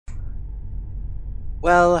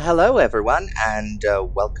Well, hello everyone, and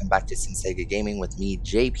welcome back to SimSaga Gaming with me,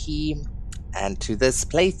 JP, and to this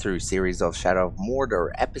playthrough series of Shadow of Mordor,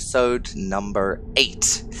 episode number 8.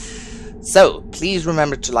 So, please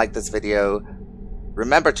remember to like this video,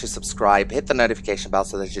 remember to subscribe, hit the notification bell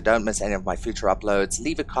so that you don't miss any of my future uploads,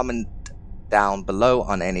 leave a comment down below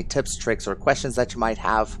on any tips, tricks, or questions that you might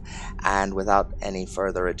have, and without any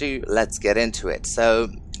further ado, let's get into it. So,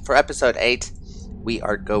 for episode 8, we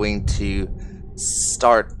are going to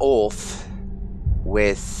start off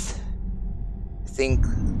with, I think,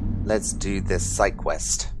 let's do this side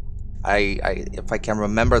quest. If I can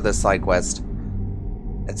remember the side quest,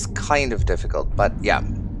 it's kind of difficult, but yeah.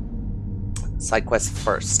 Side quest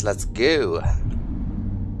first, let's go.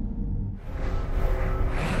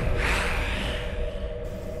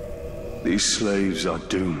 These slaves are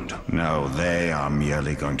doomed. No, they are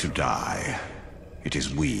merely going to die. It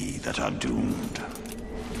is we that are doomed.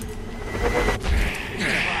 Like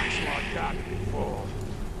that before.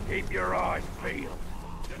 Keep your eyes peeled.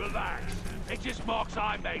 Relax. It's just marks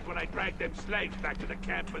I made when I dragged them slaves back to the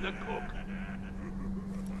camp with the cook.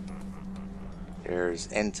 There's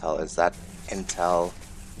intel. Is that intel?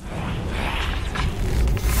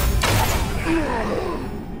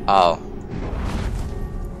 Oh.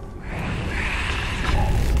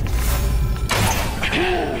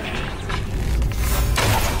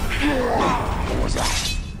 What was that?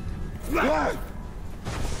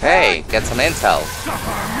 Hey, get some intel.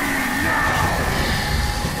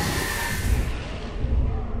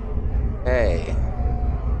 Hey.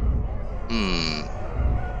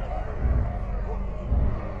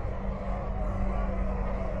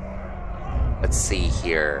 Let's see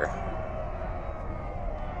here.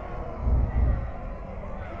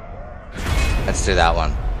 Let's do that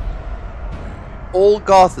one.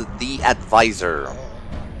 Olgoth the Advisor.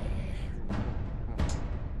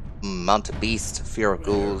 Mounted beast, fear of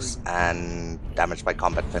ghouls, and damage by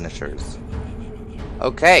combat finishers.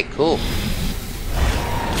 Okay, cool.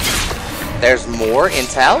 There's more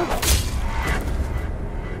intel?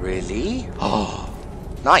 Really? Oh,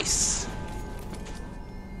 nice.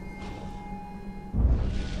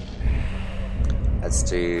 Let's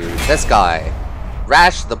do this guy.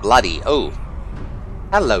 Rash the Bloody. Oh.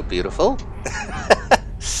 Hello, beautiful.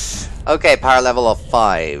 Okay, power level of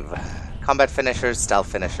 5. Combat finishers,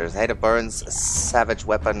 stealth finishers, hater burns, savage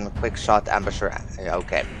weapon, quick shot, ambusher.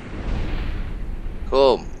 Okay.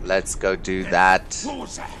 Cool. Let's go do that.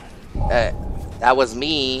 That was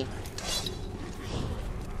me.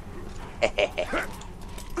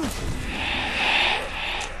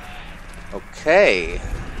 Okay.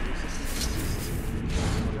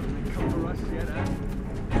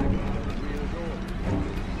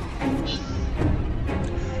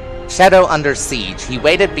 Shadow under siege. He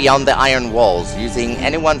waited beyond the iron walls, using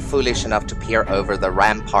anyone foolish enough to peer over the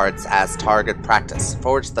ramparts as target practice.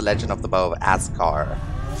 Forged the legend of the Bow of Askar.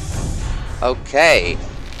 Okay.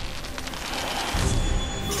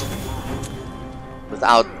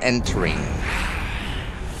 Without entering.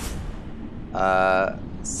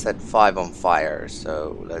 Set 5 on fire,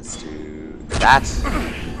 so let's do that.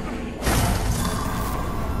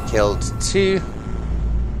 Killed 2.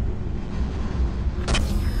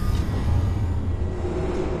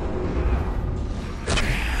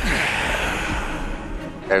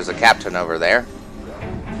 There's a captain over there.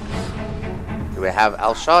 Do we have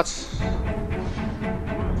Alshot?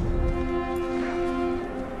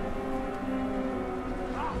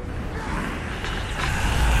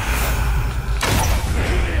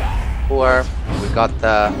 Or we got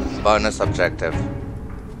the bonus objective.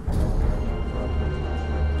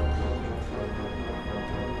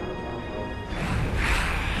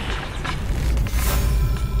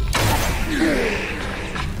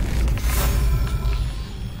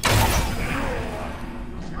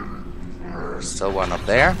 Still one up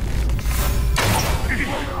there.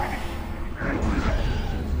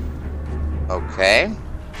 Okay.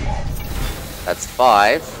 That's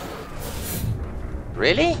 5.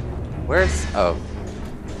 Really? Where's... oh.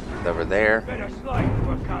 It's over there. Better slave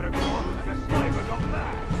to a caragor than a slave who got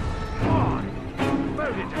that. Come on.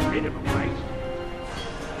 Vote it to rid of a waste.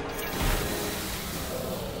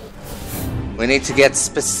 We need to get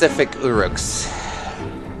specific Uruks.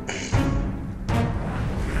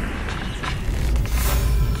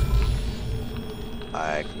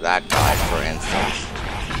 Like that guy, for instance.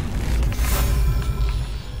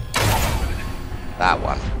 That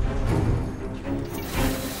one.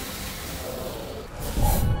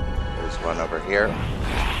 There's one over here.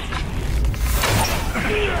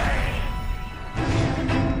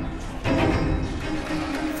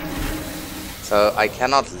 So I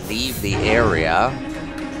cannot leave the area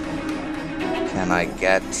can I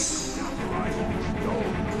get?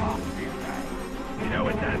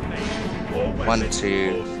 One,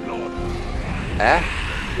 two.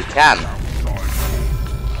 We can.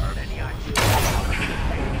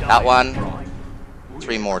 That one.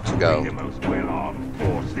 3 more to go.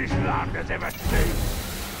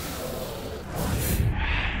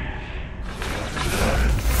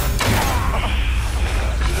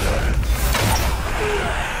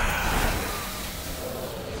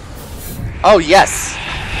 Oh, yes.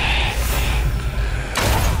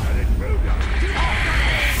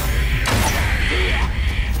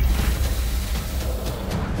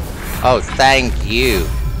 Oh, thank you.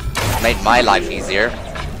 Made my life easier.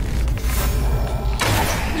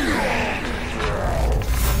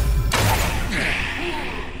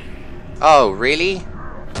 Oh, really?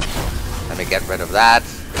 Let me get rid of that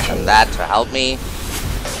and that to help me.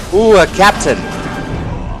 Ooh, a captain.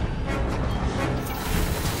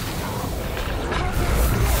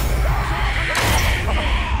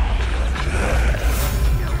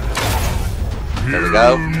 There we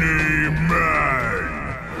go.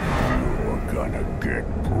 You're gonna get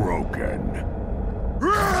broken.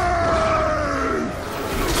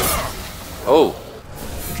 Oh.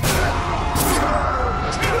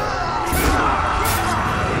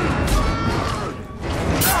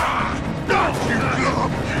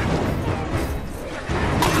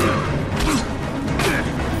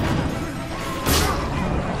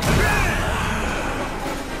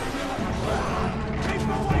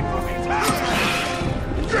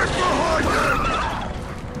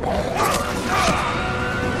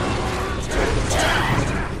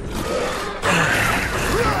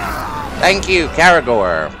 Thank you,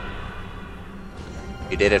 Caragor.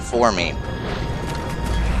 You did it for me.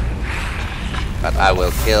 But I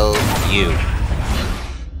will kill you.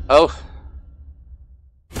 Oh.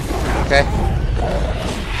 Okay.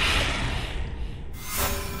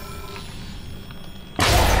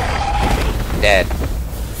 Dead.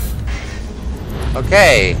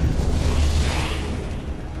 Okay.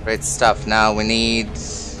 Great stuff. Now we need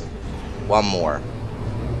one more.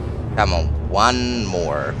 Come on. One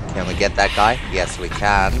more. Can we get that guy? Yes, we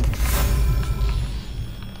can.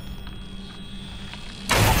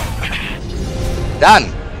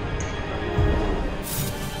 Done!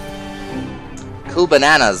 Cool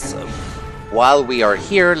bananas. While we are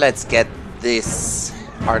here, let's get this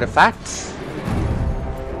artifact.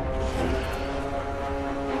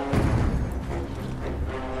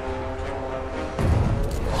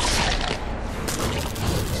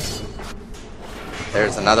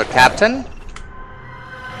 There's another captain.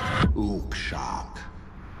 Ook shark.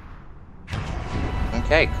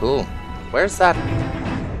 Okay, cool. Where's that?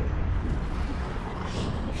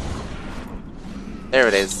 There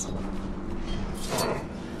it is.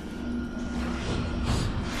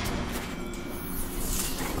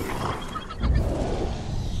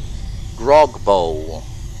 Grog Bowl.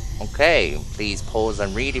 Okay, please pause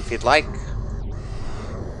and read if you'd like.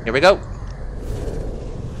 Here we go.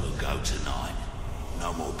 We'll go tonight.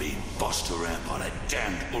 No more being bossed around by that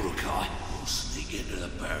damned Uruk. We'll sneak into the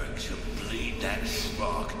barracks and bleed that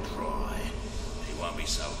spark dry. He won't be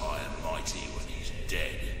so high and mighty when he's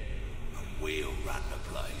dead. And we'll run the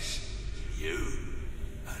place. You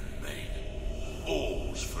and me.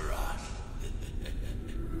 All's for us.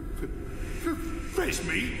 Face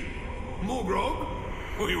me? More grog?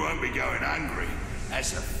 We won't be going hungry.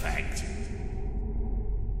 That's a fact.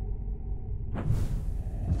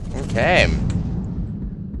 Okay.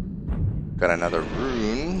 Got another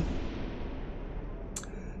rune.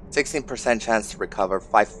 16% chance to recover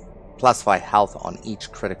 +5 health on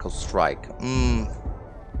each critical strike.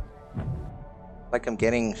 Like I'm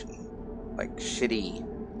getting like shitty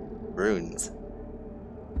runes.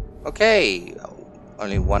 Okay.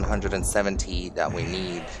 Only 170 that we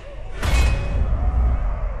need.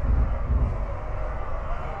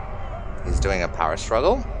 He's doing a power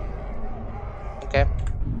struggle. Okay.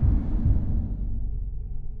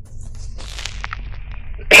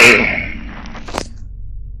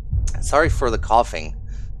 Sorry for the coughing.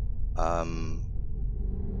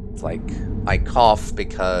 It's like I cough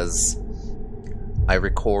because I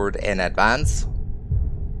record in advance.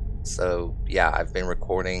 So yeah, I've been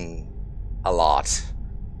recording a lot.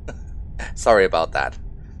 Sorry about that.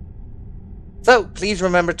 So please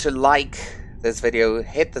remember to like this video,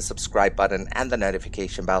 hit the subscribe button and the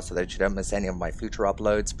notification bell so that you don't miss any of my future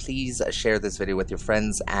uploads. Please share this video with your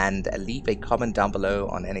friends and leave a comment down below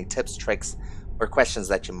on any tips, tricks, or questions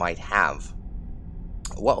that you might have.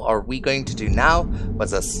 What are we going to do now?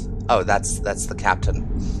 What's this? Oh, that's the captain.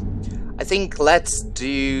 I think let's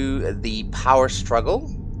do the power struggle.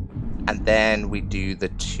 And then we do the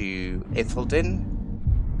 2 Ithildin.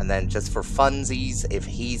 And then just for funsies, if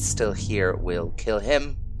he's still here, we'll kill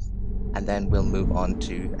him. And then we'll move on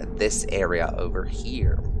to this area over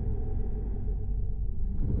here.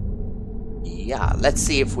 Yeah, let's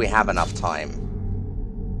see if we have enough time.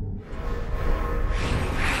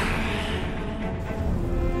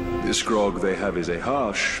 This grog they have is a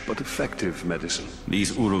harsh but effective medicine.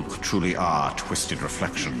 These Uruk truly are twisted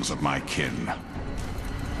reflections of my kin.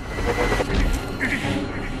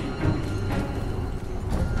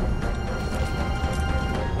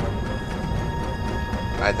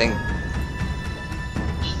 I think...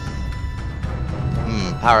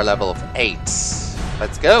 power level of 8.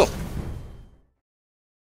 Let's go!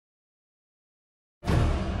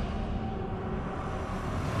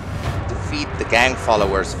 Defeat the gang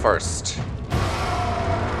followers first.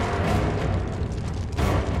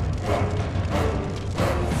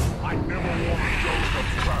 I never want to go to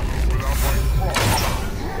battle without my cross.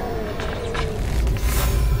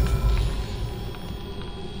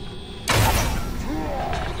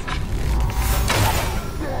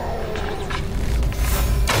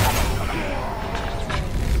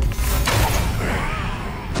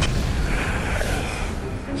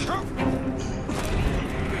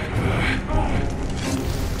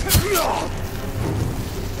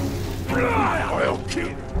 I'll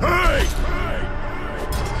kill. Hey!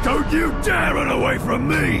 Don't you dare run away from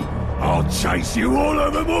me! I'll chase you all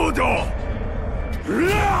over Mordor!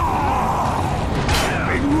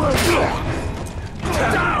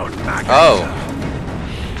 Down, maggot! Oh!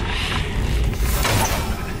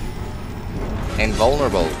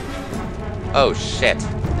 Invulnerable. Oh shit.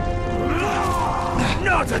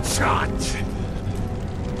 Not a chance!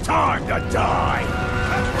 Time to die!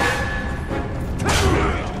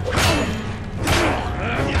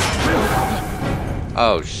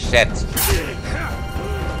 Oh shit.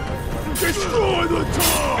 Destroy the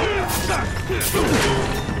tower!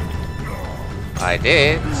 I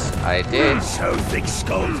did. So thick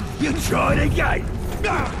skull, you tried again!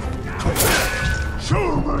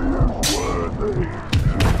 Show me you're worthy!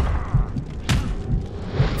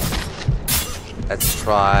 Let's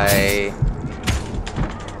try...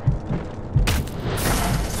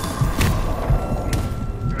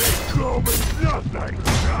 Nothing!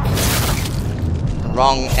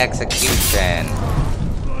 Wrong execution.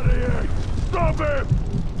 Stop him!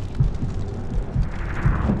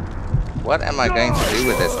 What am I going to do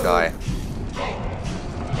with this guy?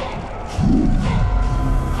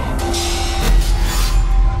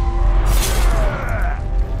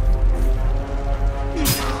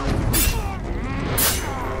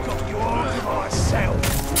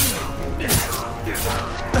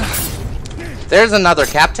 There's another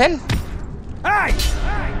captain. Hey!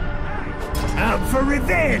 Out for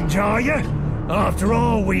revenge, are you? After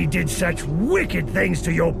all, we did such wicked things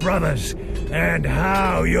to your brothers, and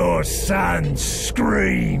how your son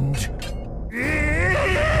screamed.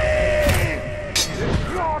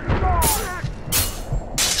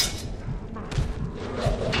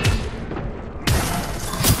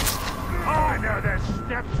 I know there's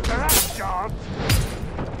steps to that job.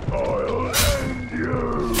 I'll end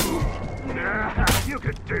you. You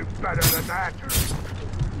could do better than that.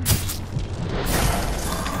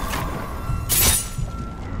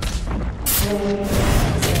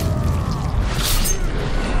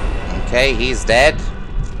 Okay, he's dead.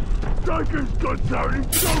 Take his guts out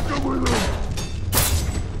and choke him with them.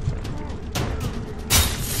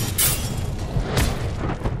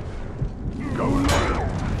 Go low.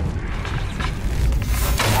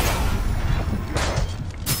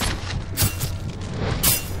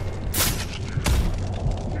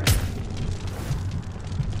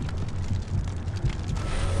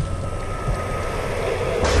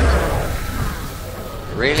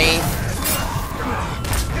 Really?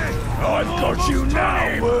 I've got you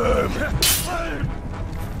now, worm!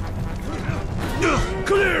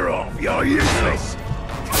 Clear off, you're useless!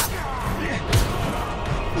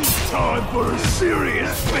 Time for a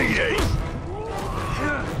serious beating!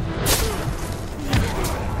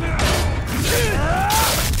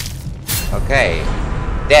 Okay.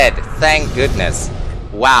 Dead. Thank goodness.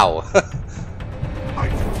 Wow.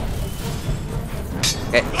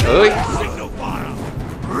 Okay. Oy.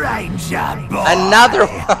 Ranger boy! Another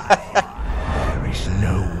one! There is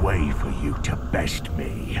no way for you to best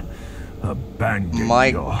me. Abandon My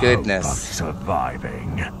your goodness. hope of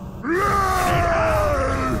surviving.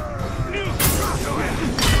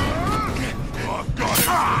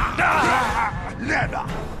 Never!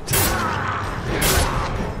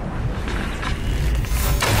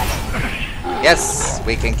 Yes,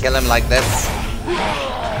 we can kill him like this.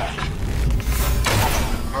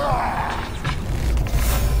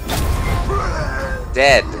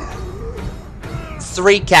 Dead.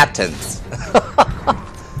 3 captains.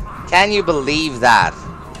 Can you believe that?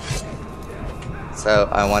 So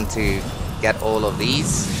I want to get all of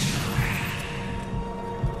these.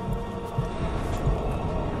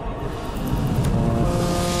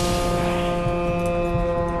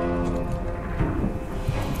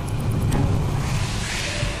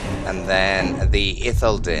 And then the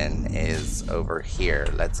Ithildin is over here.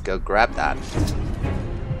 Let's go grab that.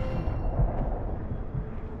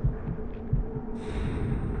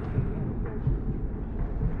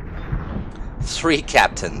 Three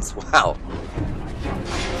captains. Wow.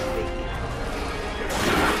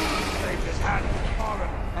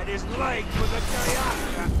 And his leg was a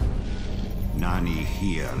caragor. Nani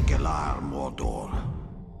here, Gelar Mordor.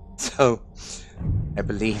 So, I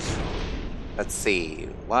believe. Let's see.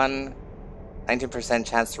 19%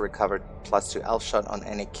 chance to recover +2 elf shot on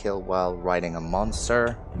any kill while riding a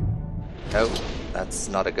monster. No, that's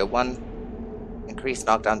not a good one. Increased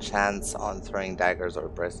knockdown chance on throwing daggers or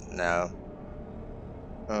breast. No.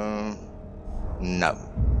 No.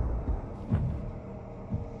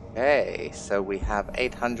 Okay, so we have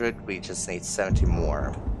 800. We just need 70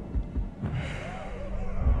 more.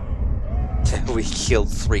 We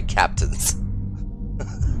killed 3 captains.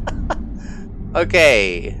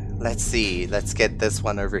 Okay, let's see. Let's get this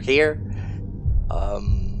one over here.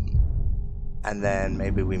 And then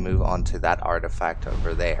maybe we move on to that artifact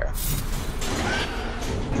over there.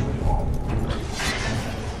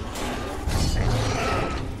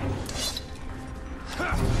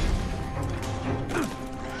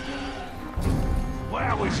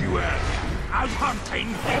 Where was you at? Out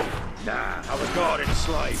hunting? Nah, I was guarding a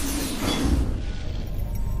slave.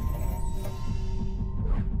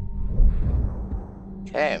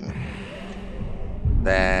 Okay.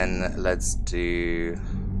 Then let's do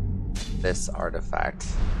this artifact.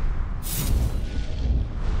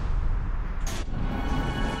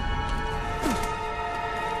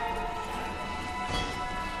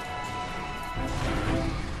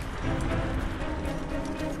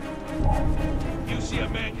 You see a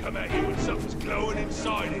man come at you and something's glowing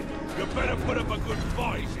inside it, you better put up a good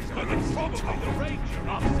fight, because it's probably the ranger.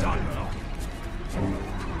 I'm done.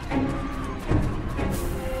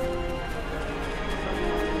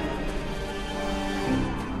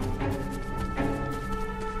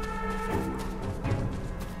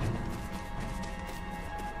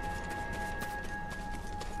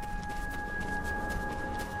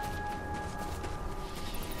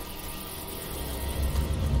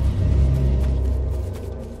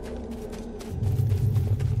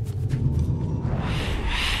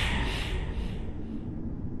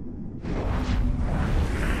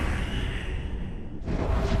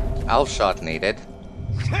 Elf shot needed.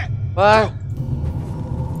 What?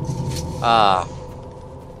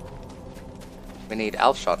 We need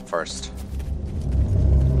elf shot first.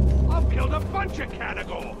 I've killed a bunch of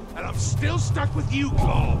caragors, and I'm still stuck with you,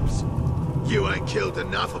 globs. You ain't killed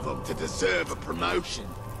enough of them to deserve a promotion.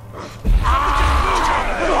 Come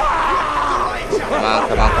on,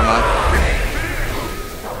 come on, come on.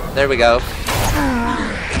 There we go.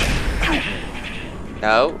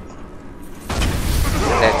 No.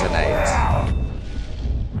 Detonate.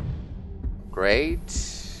 Great.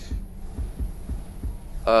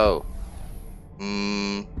 Oh.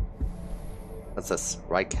 What's this?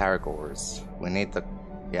 Right caragors. We need the...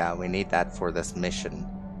 Yeah, we need that for this mission.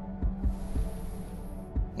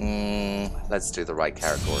 Let's do the right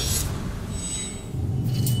caragors.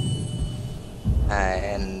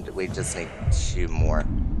 And we just need 2 more.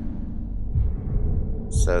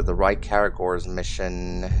 So the right caragors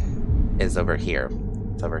mission is over here.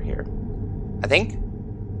 It's over here. I think?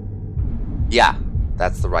 Yeah,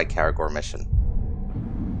 that's the right caragor mission.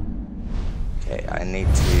 Okay, I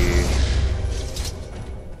need to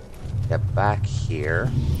get back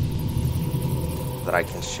here so that I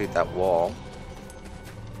can shoot that wall.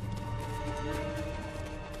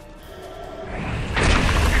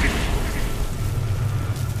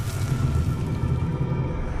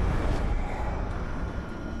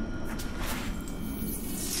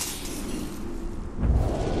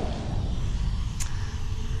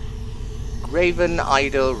 Raven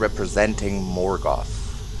idol representing Morgoth.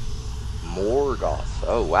 Morgoth.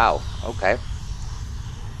 Oh wow. Okay.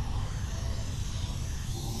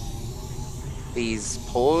 Please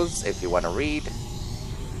pause if you want to read.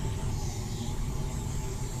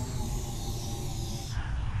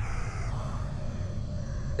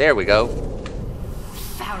 There we go.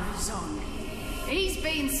 Farazon. He's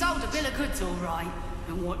been sold a bill of goods, all right.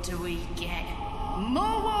 And what do we get?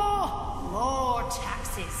 More war, more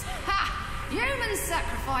taxes. Ha! Human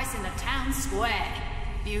sacrifice in the town square.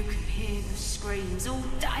 You can hear the screams all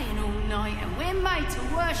day and all night, and we're made to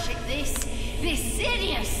worship this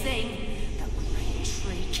hideous thing. But we make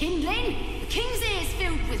tree kindling. The king's ears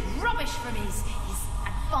filled with rubbish from his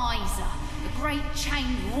advisor, the great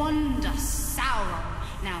chained wonder Sauron,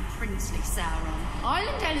 now princely Sauron.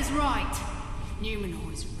 Islandale is right.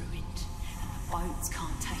 Numenor is ruined, and the boats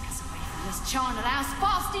can't take us away from this charnel house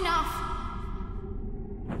fast enough.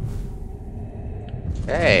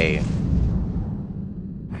 Okay.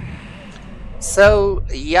 So,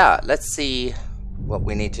 yeah, let's see what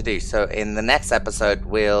we need to do. So, in the next episode,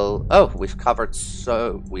 we've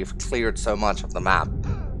cleared so much of the map.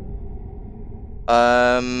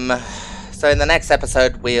 So in the next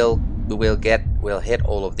episode, we'll hit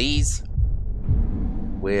all of these.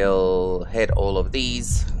 We'll hit all of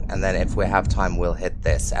these, and then if we have time, we'll hit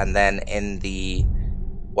this. And then in the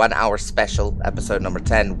 1 hour special, episode number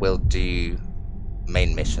 10, we'll do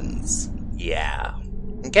main missions. Yeah.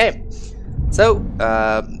 Okay. So,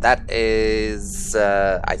 that is,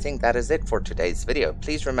 I think that is it for today's video.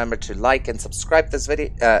 Please remember to like and subscribe this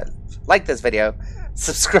video,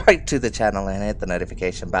 subscribe to the channel and hit the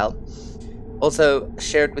notification bell. Also,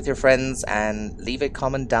 share it with your friends and leave a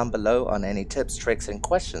comment down below on any tips, tricks, and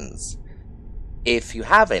questions, if you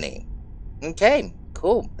have any. Okay,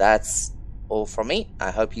 cool. That's all from me.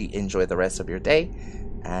 I hope you enjoy the rest of your day,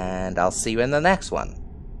 and I'll see you in the next one.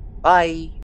 Bye!